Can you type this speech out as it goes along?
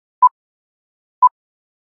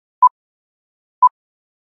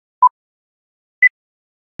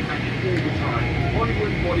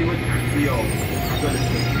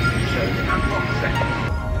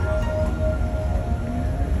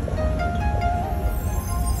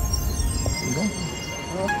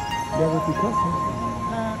That would be custom.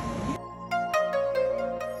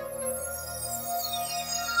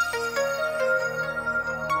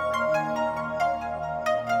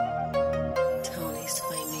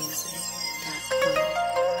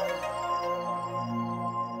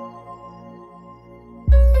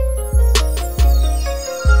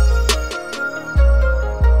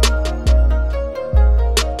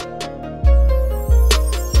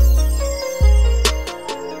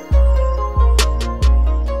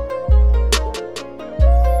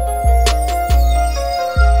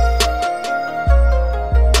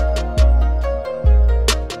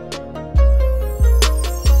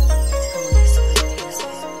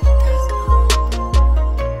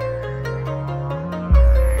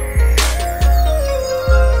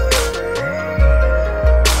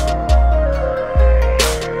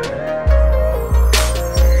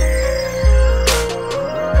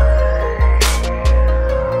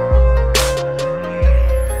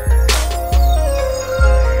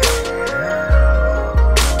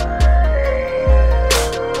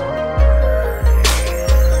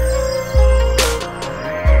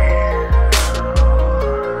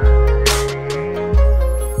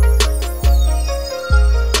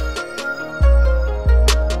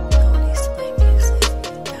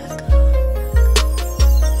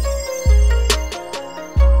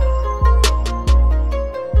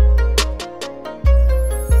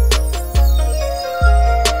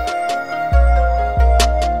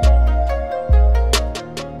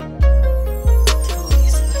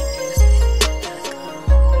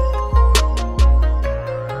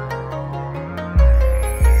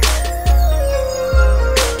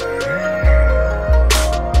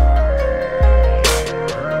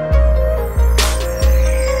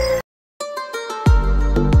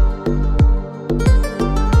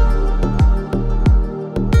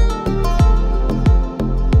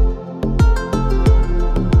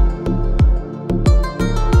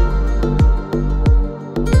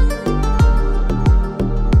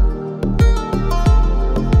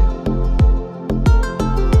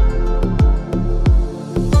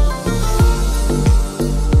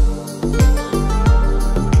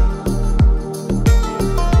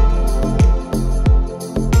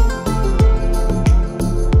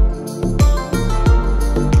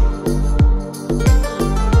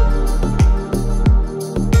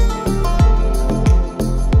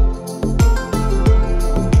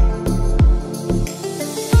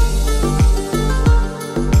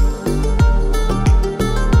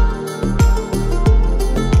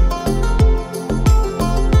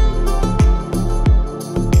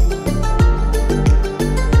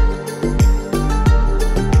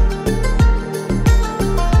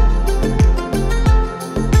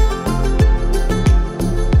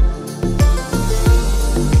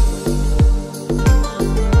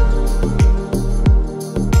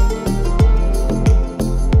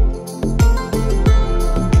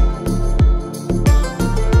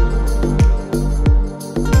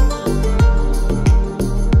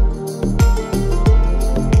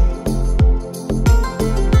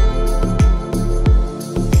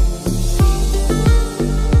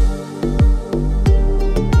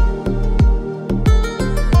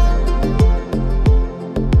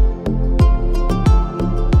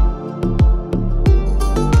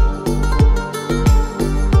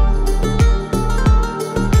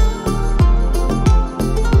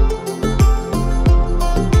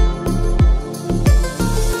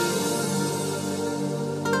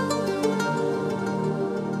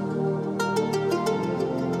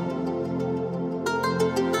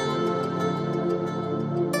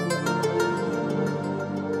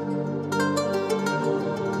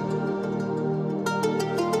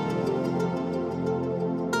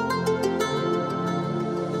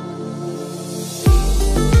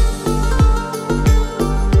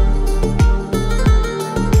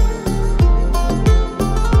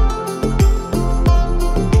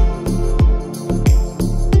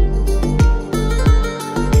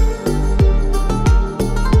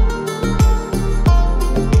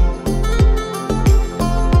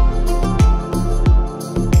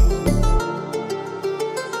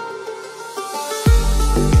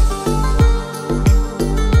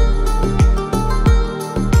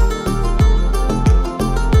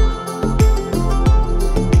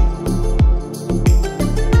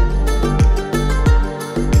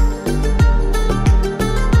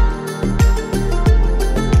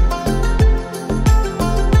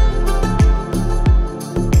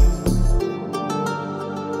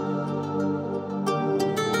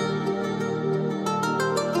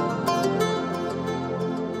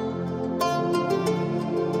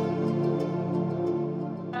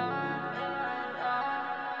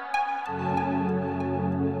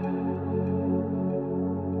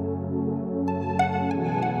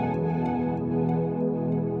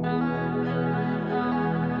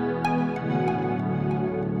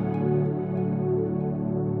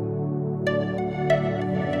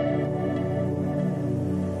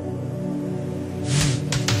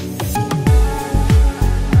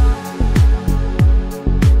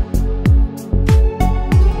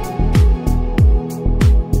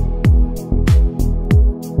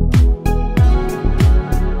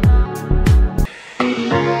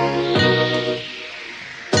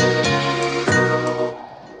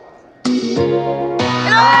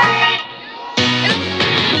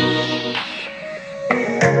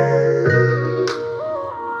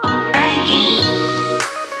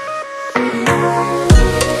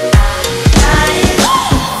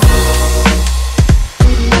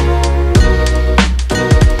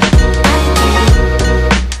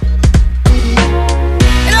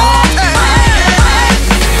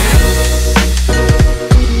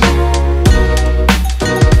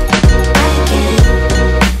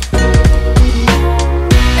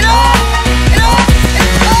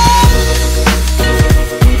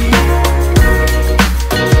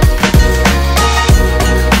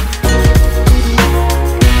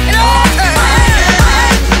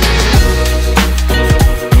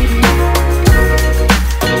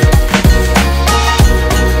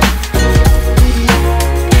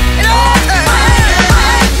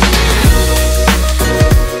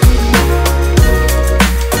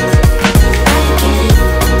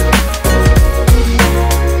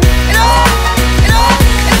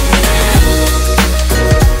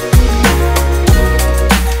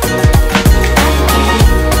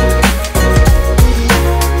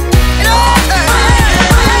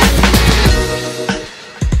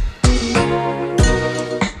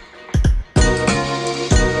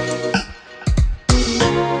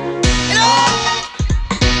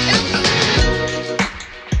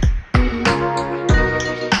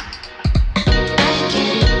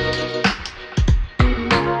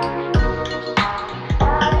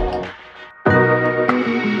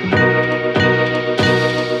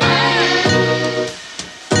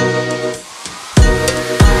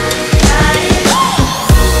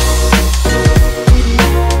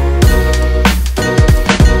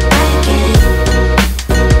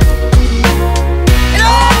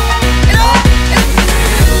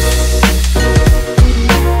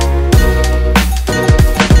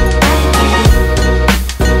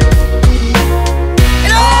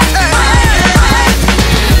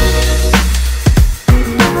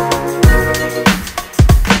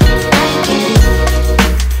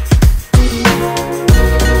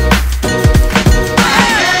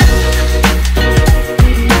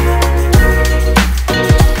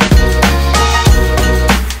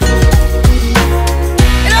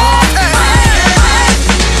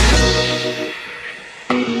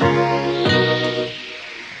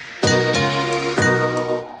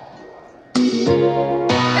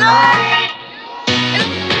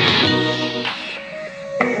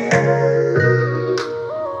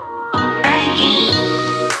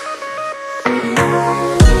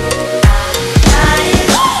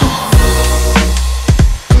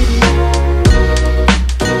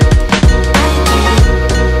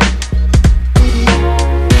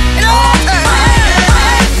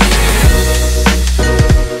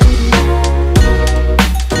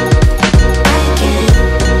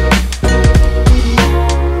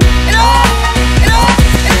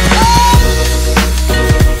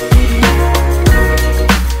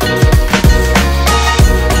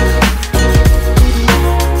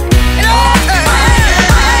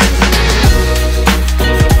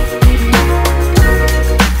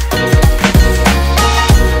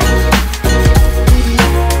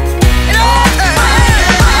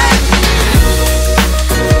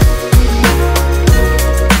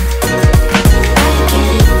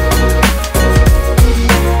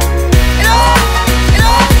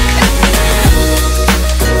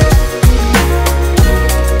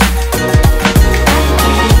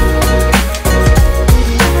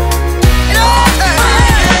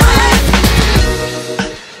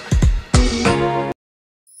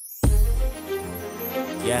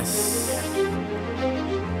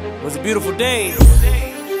 It was a beautiful day.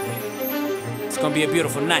 It's gonna be a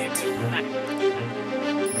beautiful night.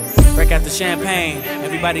 Break out the champagne,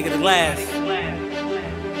 everybody get a glass.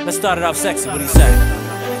 Let's start it off sexy, what do you say?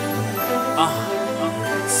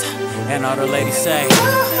 And all the ladies say.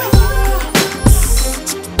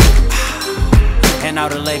 And all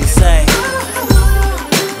the ladies say.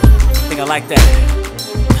 I think I like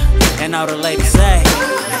that. And all the ladies say.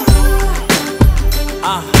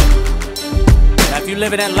 Now if you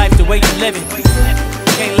living that life the way you live it, you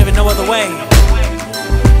can't live it no other way.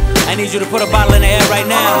 I need you to put a bottle in the air right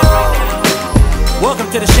now.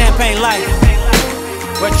 Welcome to the champagne life,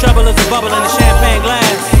 where trouble is a bubble in the champagne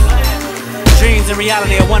glass. Dreams and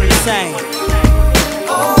reality are one and the same.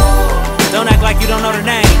 Don't act like you don't know the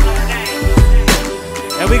name.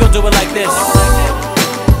 And we gon' do it like this.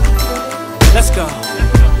 Let's go.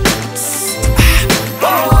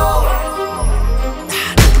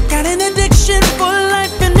 Got an addiction for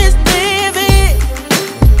life in this baby.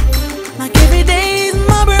 Like every day's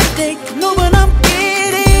my birthday, know what I'm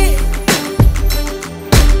getting.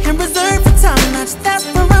 And reserved for time, that's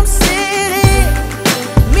where I'm sitting.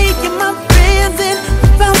 Me and my friends and we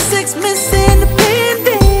found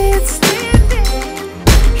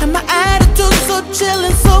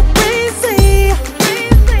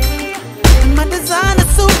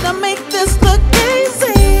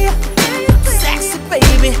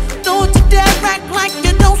don't you dare act like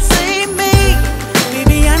you don't see me.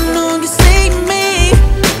 Baby, I know you see me.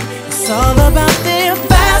 It's all about them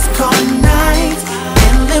fast car nights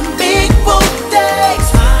and them big boat days.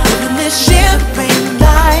 Living this champagne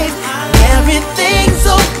life, everything's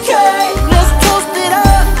okay. Let's toast it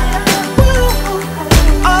up.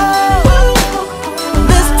 Oh,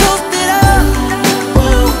 let's toast it up.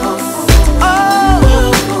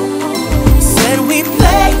 Oh, said we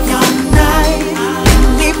play all night and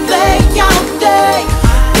we play all day.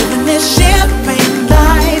 Living this champagne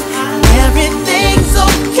life, everything's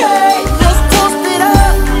okay. Let's toast it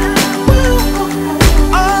up.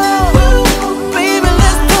 Oh, baby,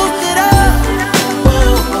 let's toast it up.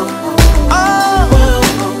 Oh,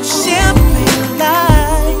 champagne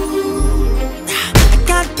life. I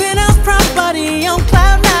got penthouse property on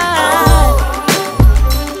cloud nine.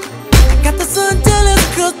 I got the sun jealous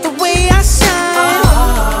 'cause the way I shine.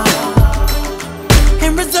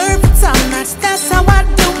 And reserved for top nights, that's how I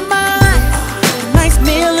do mine. A nice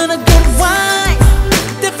meal and a good wine,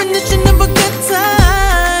 definition of a good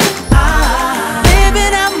time.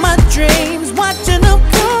 Living out my dreams, watching them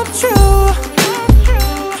come true.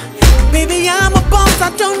 Baby, I'm a boss, I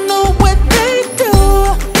don't know what they do.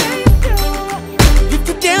 If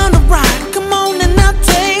you're down to ride, come on and I'll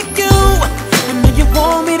take you. I know you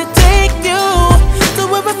want me to take you. So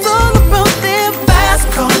if it's all about them fast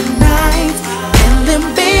car nights and them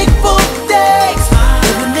big boat days,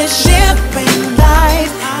 living this champagne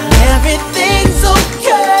life, everything's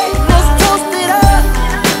okay. Let's toast it up.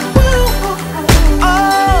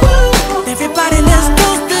 Oh, everybody, let's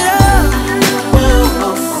toast it up.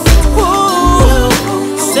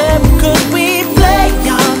 Said could we play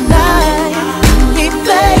all night, we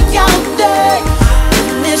play all day,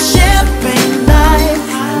 living this champagne life,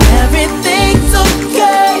 everything's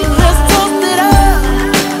okay. Let's toast it up.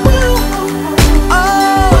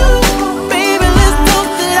 Oh, baby, let's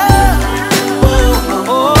toast it up.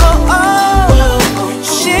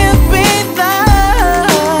 Champagne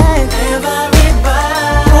life. Everybody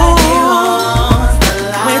wants the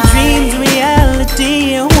life. Where dreams, reality,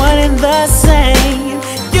 and one and the same.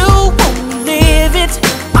 You won't live it,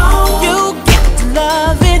 you got to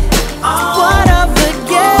love it. What of the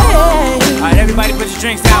game? Alright, everybody put your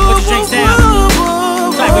drinks down, put your drinks down.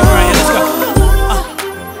 Clap it right here, let's go.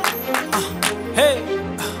 Hey.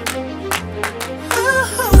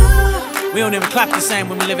 We don't even clap the same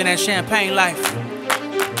when we live in that champagne life.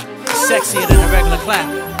 It's sexier than a regular clap.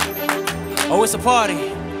 Oh, it's a party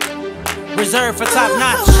reserved for top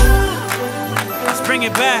notch. Let's bring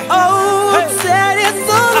it back. Oh, said it's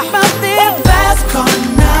all about them fast car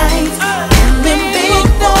nights and them big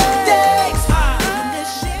boat days. Living this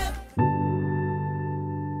shit.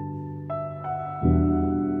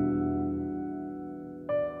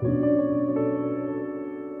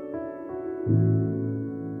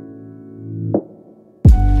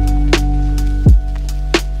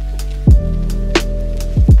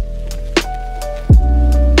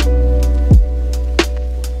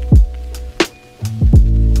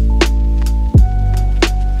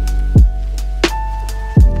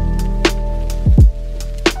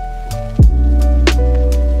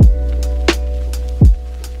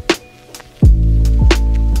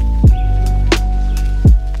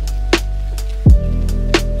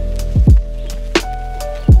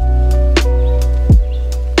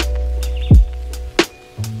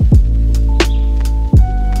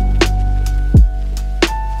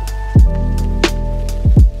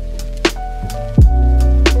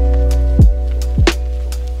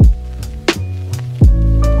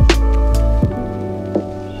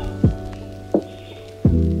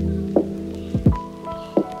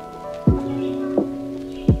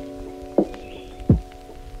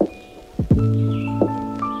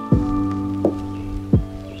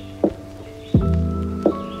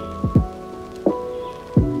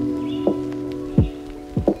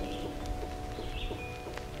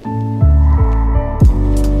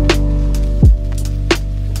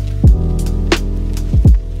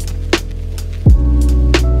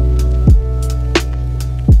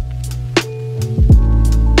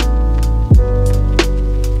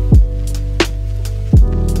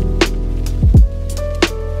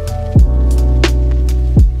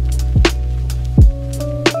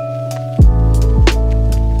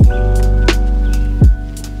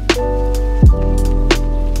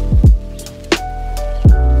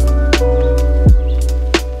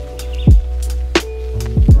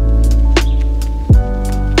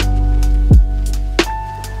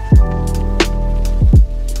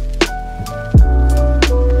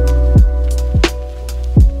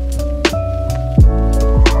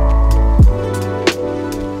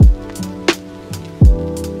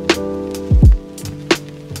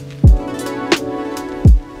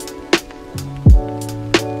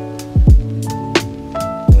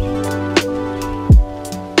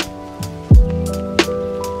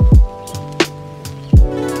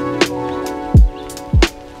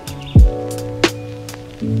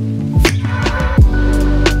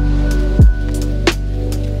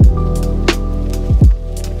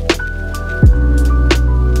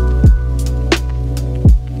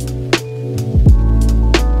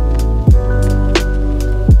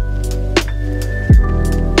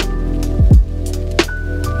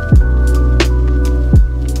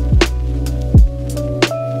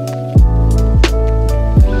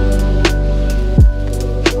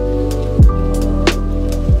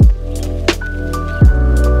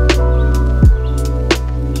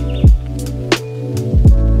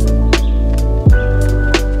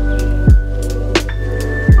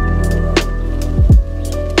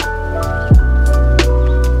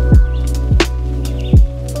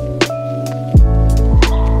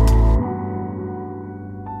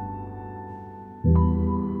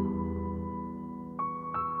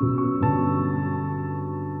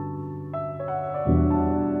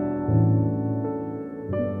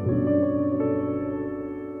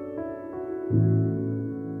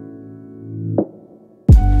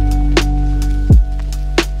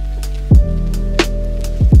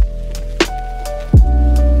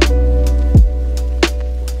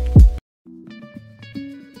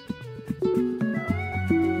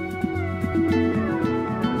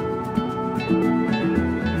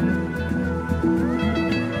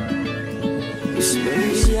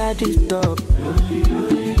 it up.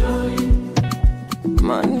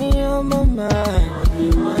 Money on my mind.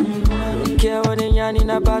 Don't care what they yarning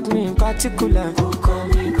about me in particular.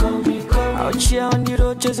 Out here on the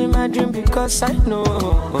road chasing my dream because I know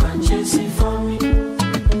I'm chasing for me.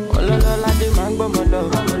 All la de mango malo.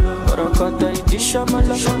 But I got the edition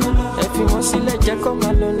malo. If you want to see let Jack come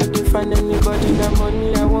alone, need to find anybody that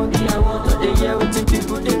money I want. They hear what the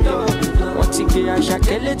people they love. Want to get a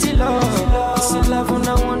shakeleti love. This love and I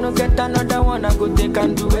wanna get another one. I go take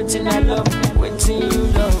and do waiting I love. Waiting you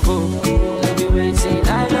love, oh. Maybe waiting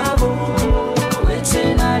I love, oh.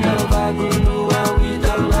 Waiting I love, I go do what we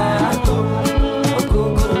done my heart, oh. I go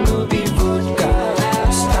no be vodka.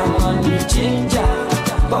 Mr. Money Ginger.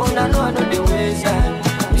 But I know the ways that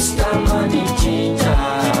Mr. Money Ginger.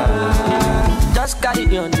 Just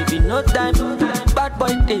carry on, there be no time. Bad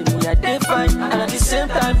boy day, me I day fine. And at the same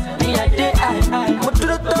time, me I day high. But to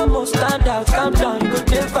the top, stand out, calm down, you go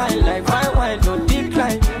day fine. Like fine wine, no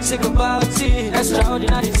decline. Sick about it,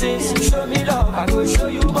 extraordinary things. Show me love, I go show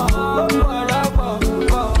you more.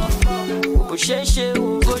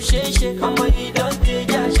 Sheshe, I'ma eat on the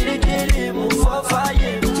dash, they move for fire,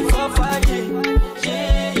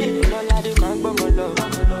 yeah. No la de mango malo,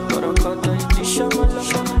 but I got the edition malo.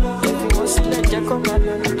 If you want to see let Jack come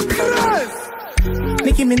alone.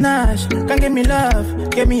 Nicki Minaj, come give me love,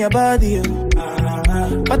 give me your body, you.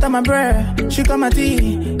 Butter my bread, sugar my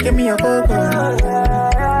tea, give me your cocoa.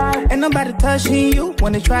 Ain't nobody touching you,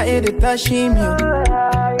 when they try it, they touching you.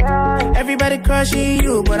 Everybody crushing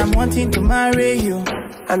you, but I'm wanting to marry you.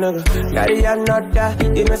 I know, carry another,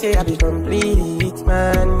 you know say I be complete,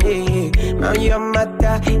 man, yeah. Now you're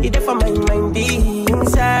matter, it's for my mind,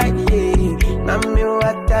 inside, yeah. Now me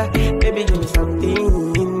water, baby give me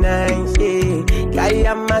something nice, yeah. Carry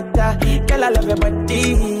a matter, girl I love your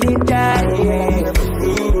body, yeah.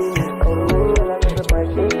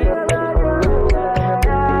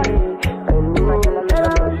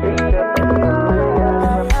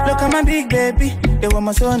 My big baby, they want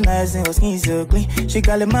my so nice and her skin so clean. She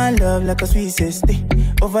call it my love like a sweet sister.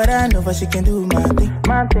 Over and over, she can do my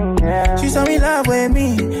thing, yeah. She saw me love with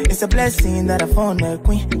me. It's a blessing that I found a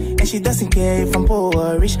queen, and she doesn't care if I'm poor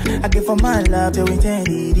or rich. I give her my love till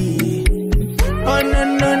eternity. Oh no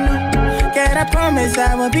no no, can I promise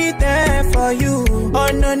I will be there for you? Oh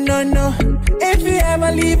no no no, if you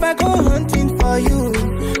ever leave, I go hunting for you,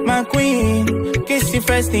 my queen. Kiss you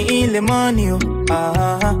first thing in the morning.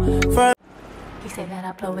 He say that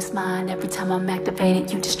I blow his mind every time I'm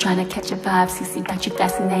activated. You just tryna catch a vibe. CC got you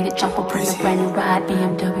fascinated. Jump up on the brand new ride.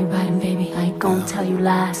 BMW riding, baby. I ain't gon' tell you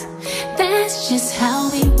lies. That's just how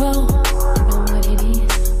we roll. You know what it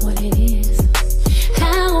is, what it is.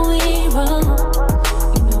 How we roll.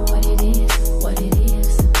 You know what it is, what it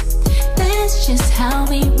is. That's just how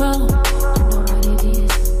we roll. You know what it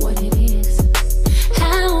is, what it is.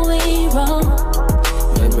 How we roll.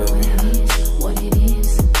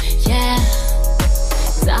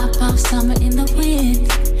 Summer in the wind.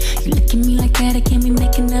 You look at me like that, it can we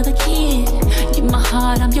make another kid? You're my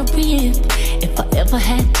heart, I'm your rib. If I ever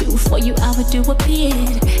had to, for you I would do a bid.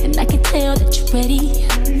 And I can tell that you're ready.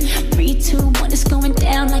 3, 2, 1, it's going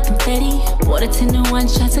down like confetti. Water 10 to 1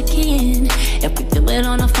 shots again. If we do it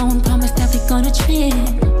on the phone, promise that we gonna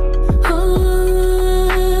trend. Ooh,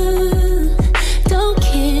 don't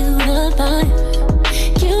kill the vibe.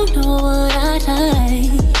 You know what I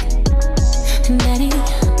like, Daddy.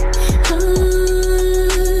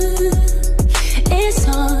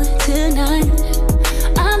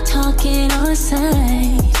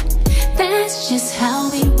 That's just how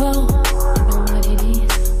we roll. You know what it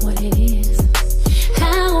is, what it is.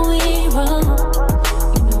 How we roll.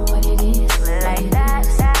 You know what it is, like that.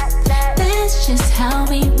 That's just how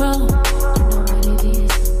we roll. You know what it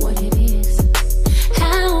is, what it is.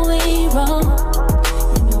 How we roll.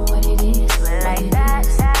 You know what it is, like that.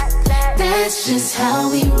 That's just how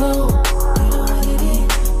we roll. You know what it is,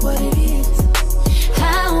 what it is.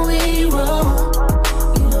 How we roll.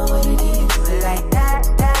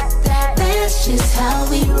 Just how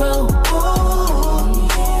we roll.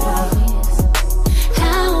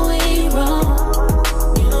 How we roll.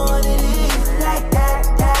 You know what it is, like that,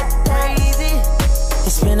 crazy.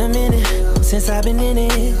 It's been a minute since I've been in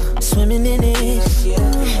it, swimming in it.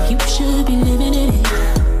 You should be living in it.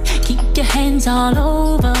 Keep your hands all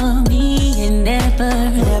over me and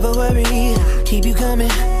never worry. Keep you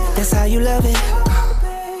coming, that's how you love it.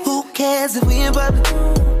 Who cares if we in public?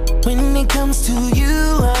 When it comes to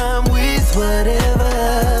you, I'm with whatever.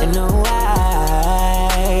 And no, I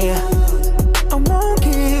won't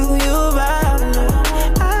kill your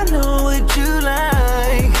vibe. I know what you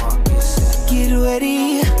like. Get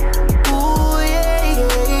ready. Ooh, yeah,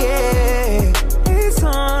 yeah,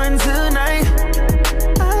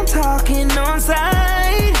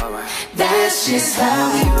 That's just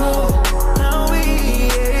how we roll.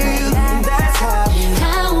 That's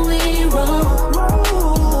how we roll.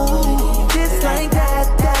 Just like that.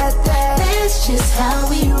 That's just how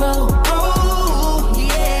we roll.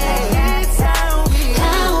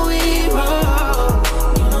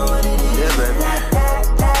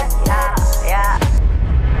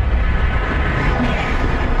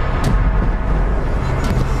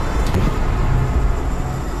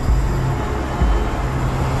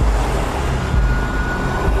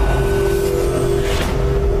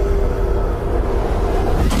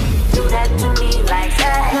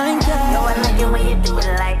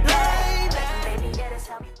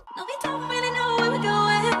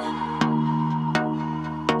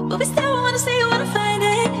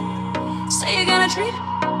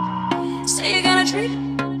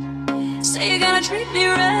 Treat me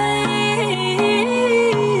right.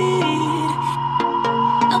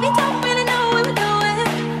 No, we don't really know where we're going,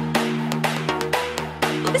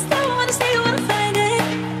 but we still wanna see you, wanna find it.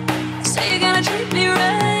 Say you're gonna treat me right.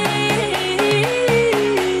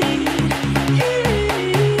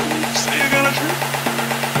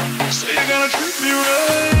 Say you're gonna treat me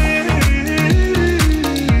right.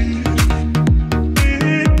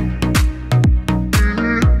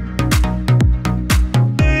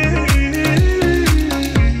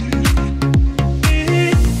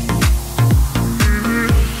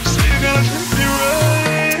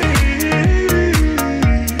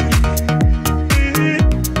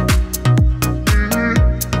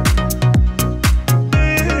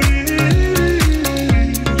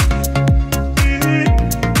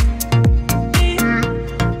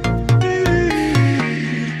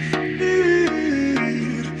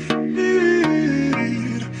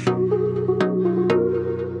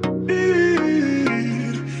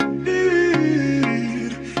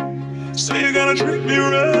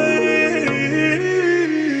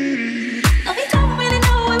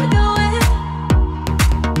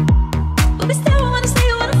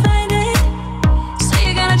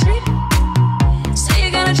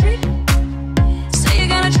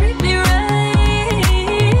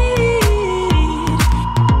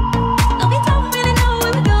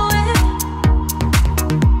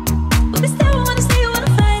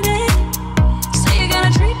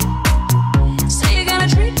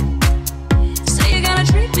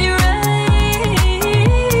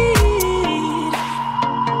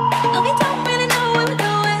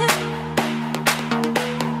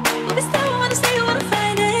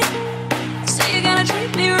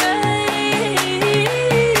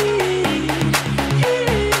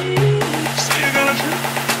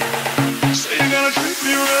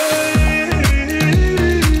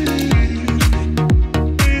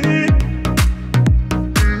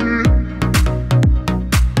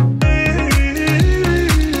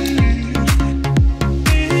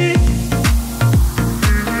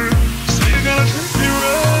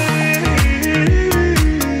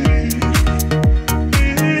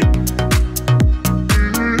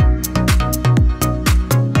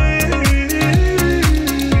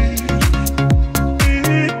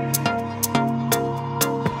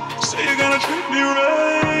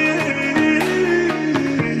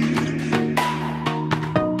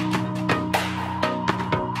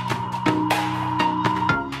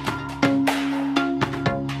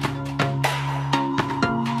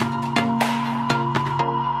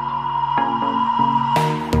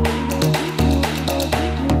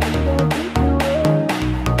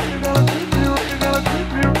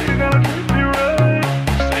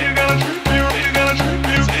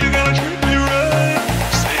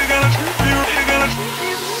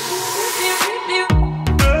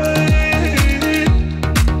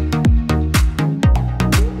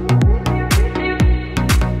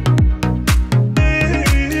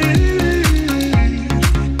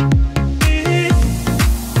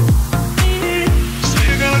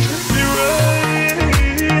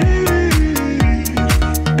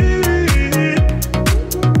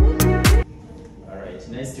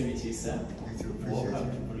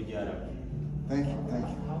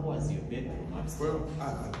 Well, I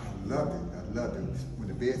loved it. I loved it. When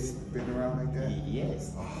the bed spin around like that.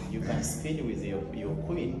 Yes. You can spin with your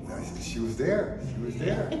queen. She was there. She was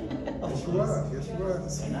there. Yes, she was. Yes, she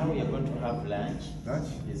was. So now we are going to have lunch. Lunch?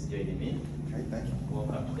 Please join me. Okay, thank you.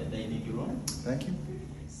 Welcome to the dining room. Thank you.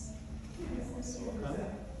 Yes. Welcome.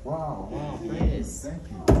 Wow, wow. Yes. Thank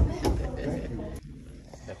you. Thank you.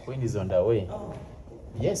 The queen is on the way.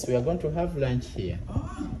 Yes, we are going to have lunch here.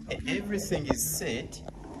 Everything is set.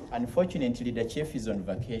 Unfortunately, the chef is on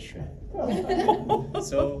vacation.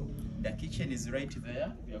 So the kitchen is right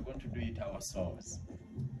there. We are going to do it ourselves.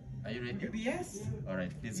 Are you ready? Yes. All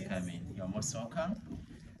right, please come in. You're most welcome.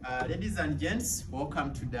 Ladies and gents,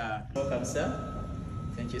 welcome, sir.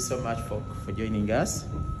 Thank you so much for joining us.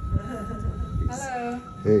 Hello.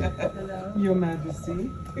 Hey. Hello. Your Majesty.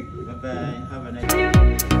 Bye-bye. Have a nice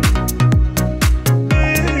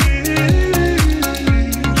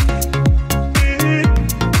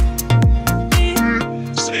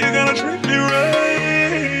So you're gonna treat me right.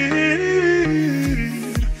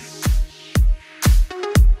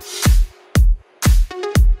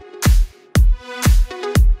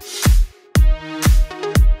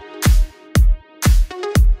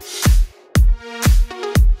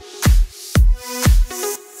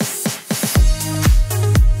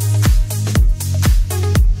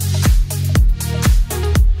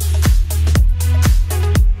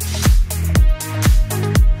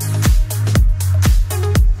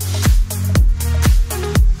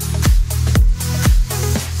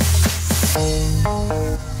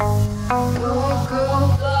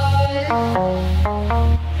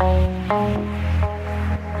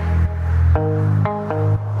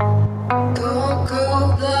 Go,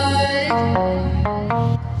 go, blood.